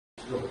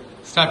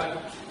Start.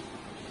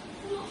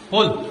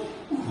 Pull.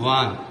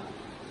 1.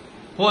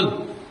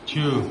 Pull.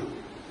 2.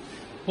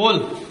 Pull.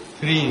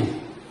 3.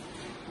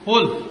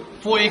 Pull.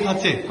 4. एक हाथ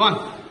से. Come on.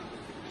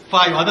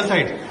 5. Other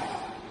side.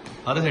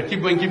 Other side.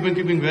 Keep going. Keep going.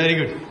 Keep going. Very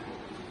good.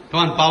 Come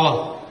on.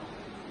 Power.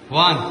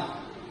 1.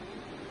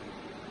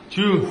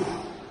 2.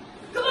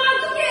 Come on,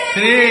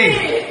 3.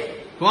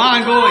 Come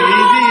on. Go.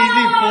 Easy.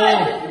 Easy.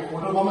 4.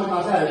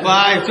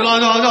 5. चलो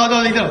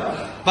आओ इधर.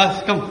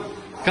 बस. Come.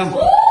 Come.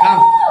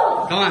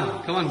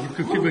 Come on.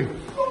 Keep going.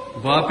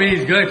 Burpee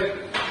is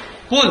good.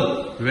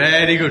 Pull.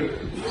 Very good.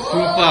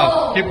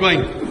 Super. Keep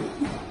going.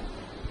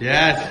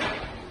 Yes.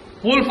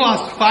 Pull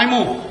fast. 5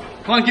 more.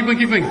 Come on. Keep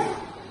going.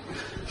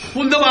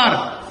 Pull the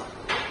bar.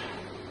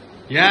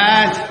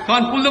 Yes. Come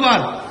on. Pull the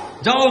bar.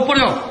 जाओ ऊपर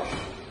जाओ.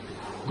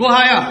 Go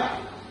higher.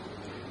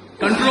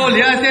 Control.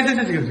 Yes.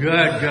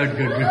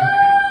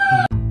 Good.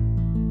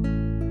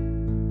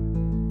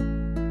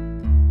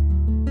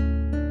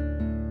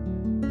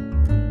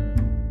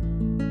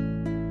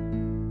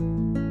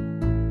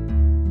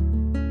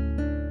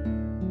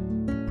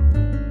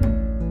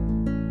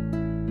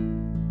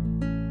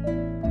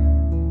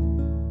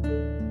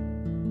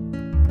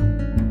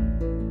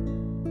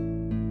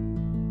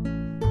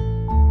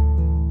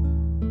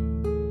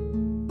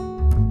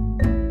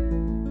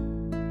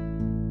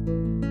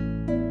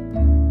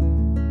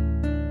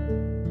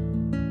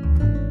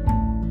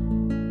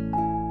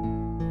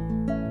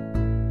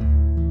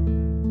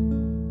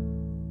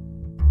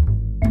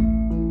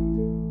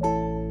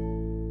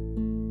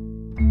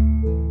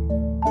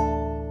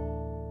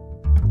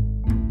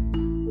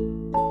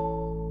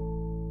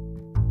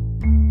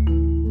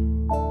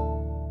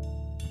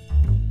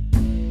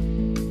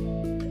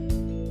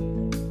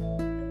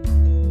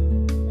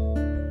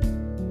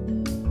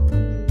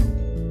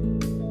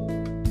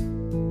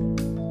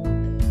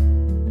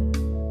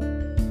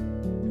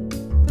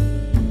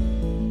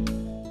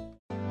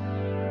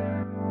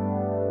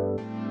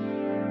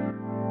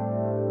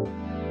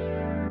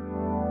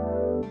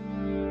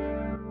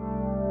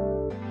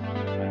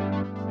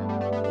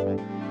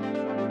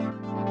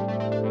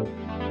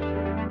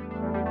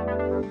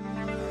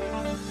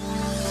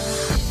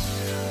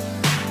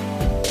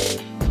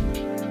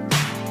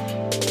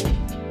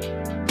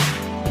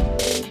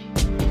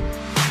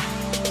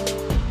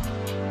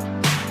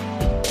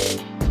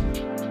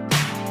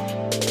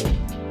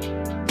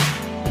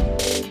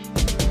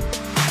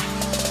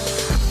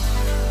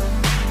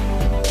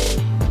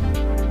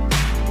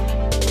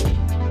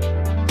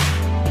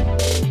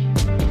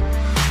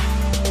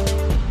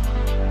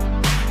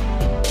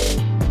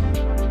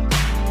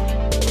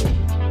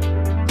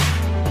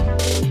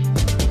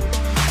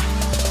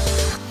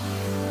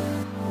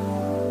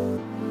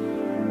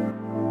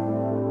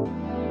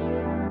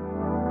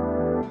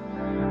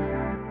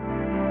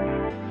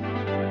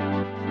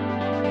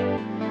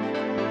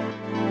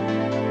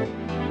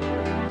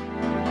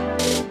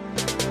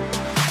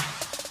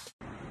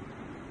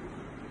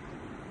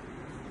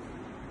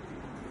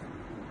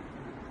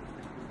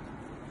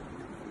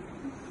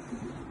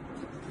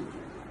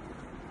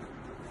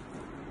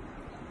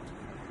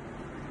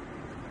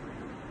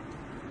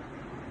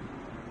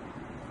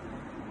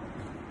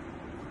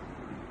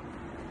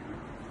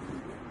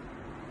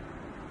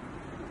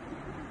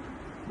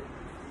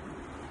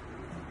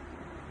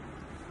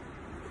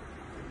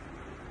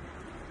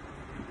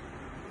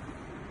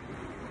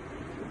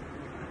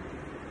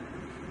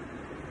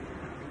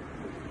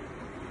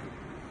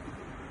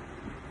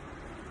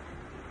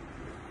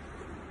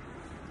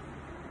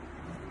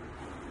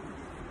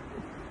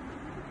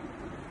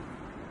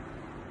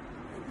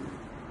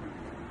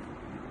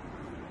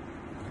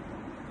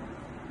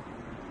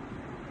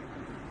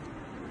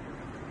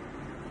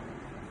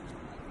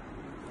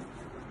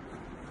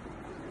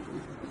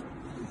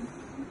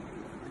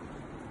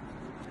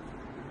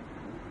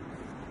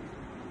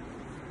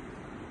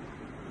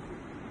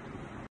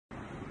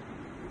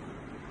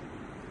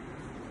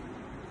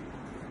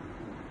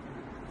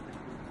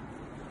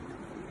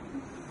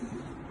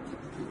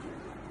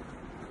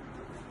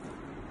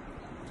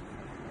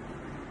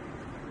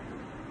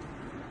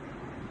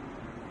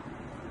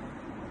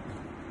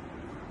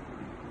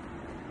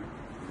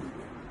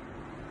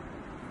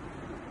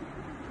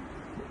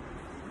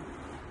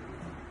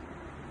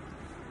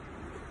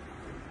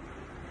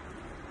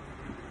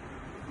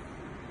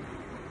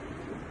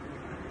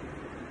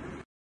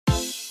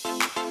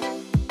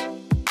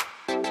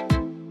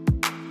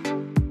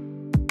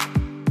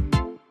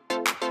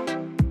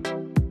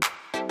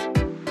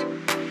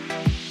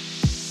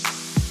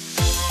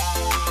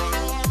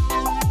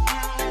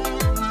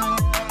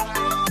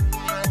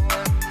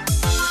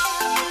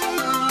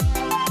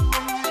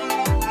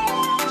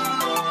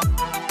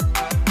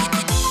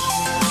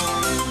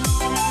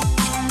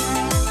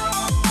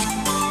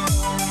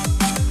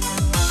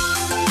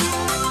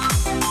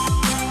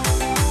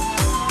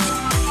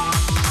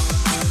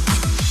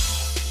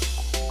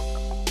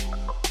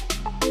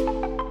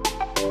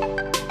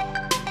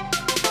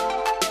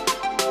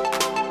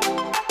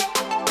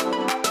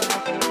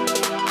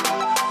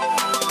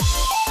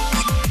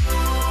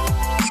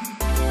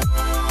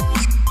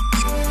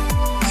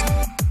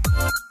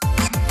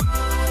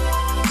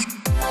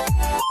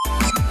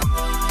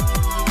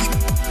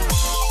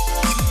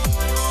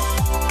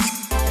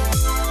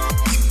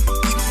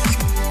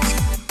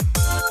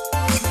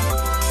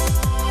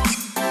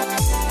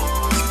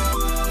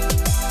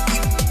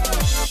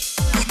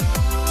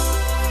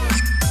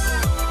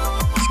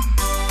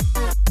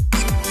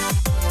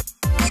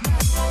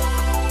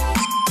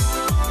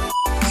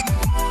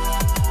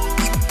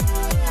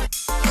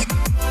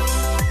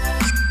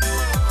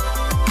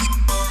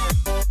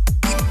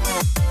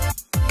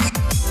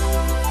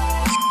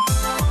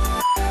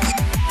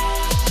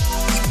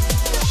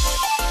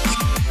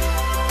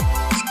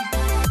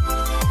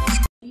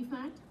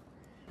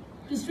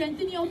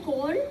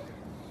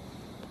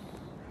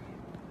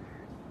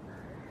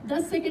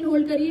 10 second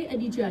hold करिए और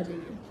नीचे आ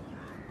जाइए.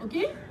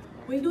 Okay?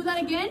 We'll do that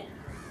again.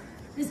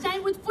 This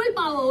time with full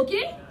power,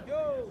 okay?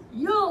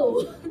 Yo!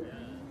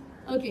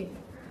 Okay.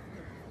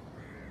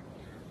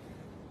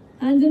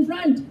 Hands in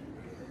front.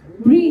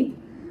 Breathe.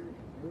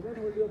 Do not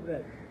hold your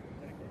breath.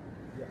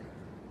 Yeah.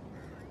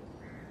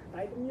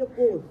 Tighten your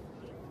core.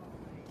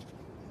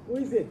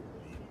 Squeeze it.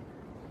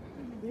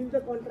 Feel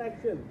the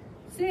contraction.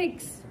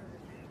 6,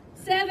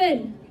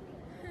 7,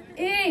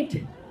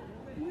 8,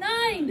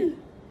 9,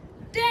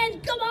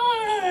 10. Come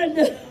on!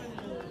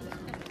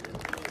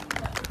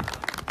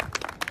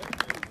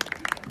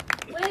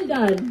 Well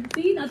done.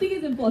 See, nothing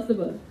is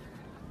impossible.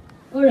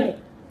 All right.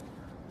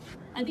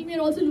 I think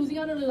we're also losing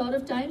out on a lot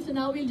of time, so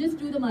now we'll just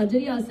do the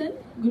Marjari Asan.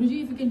 Guruji,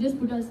 if you can just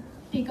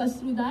take us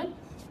through that,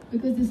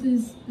 because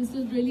this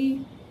will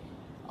really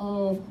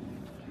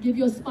give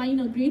your spine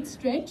a great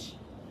stretch.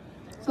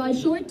 So I'll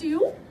show it to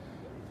you.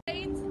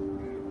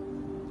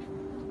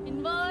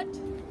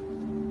 Invert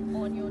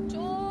on your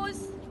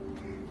toes.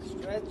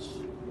 Stretch.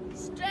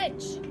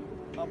 Stretch.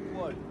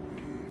 Upward.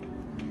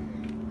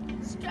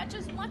 Stretch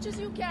as much as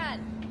you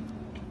can.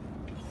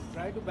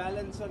 Try to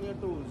balance on your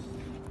toes.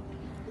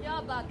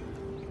 Yeah, back.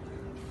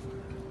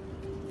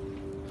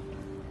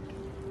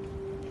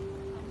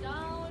 Come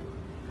down.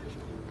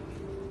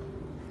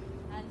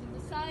 Hands in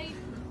the side.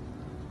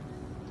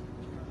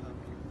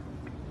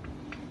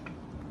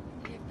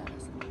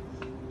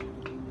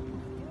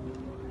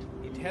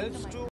 It helps to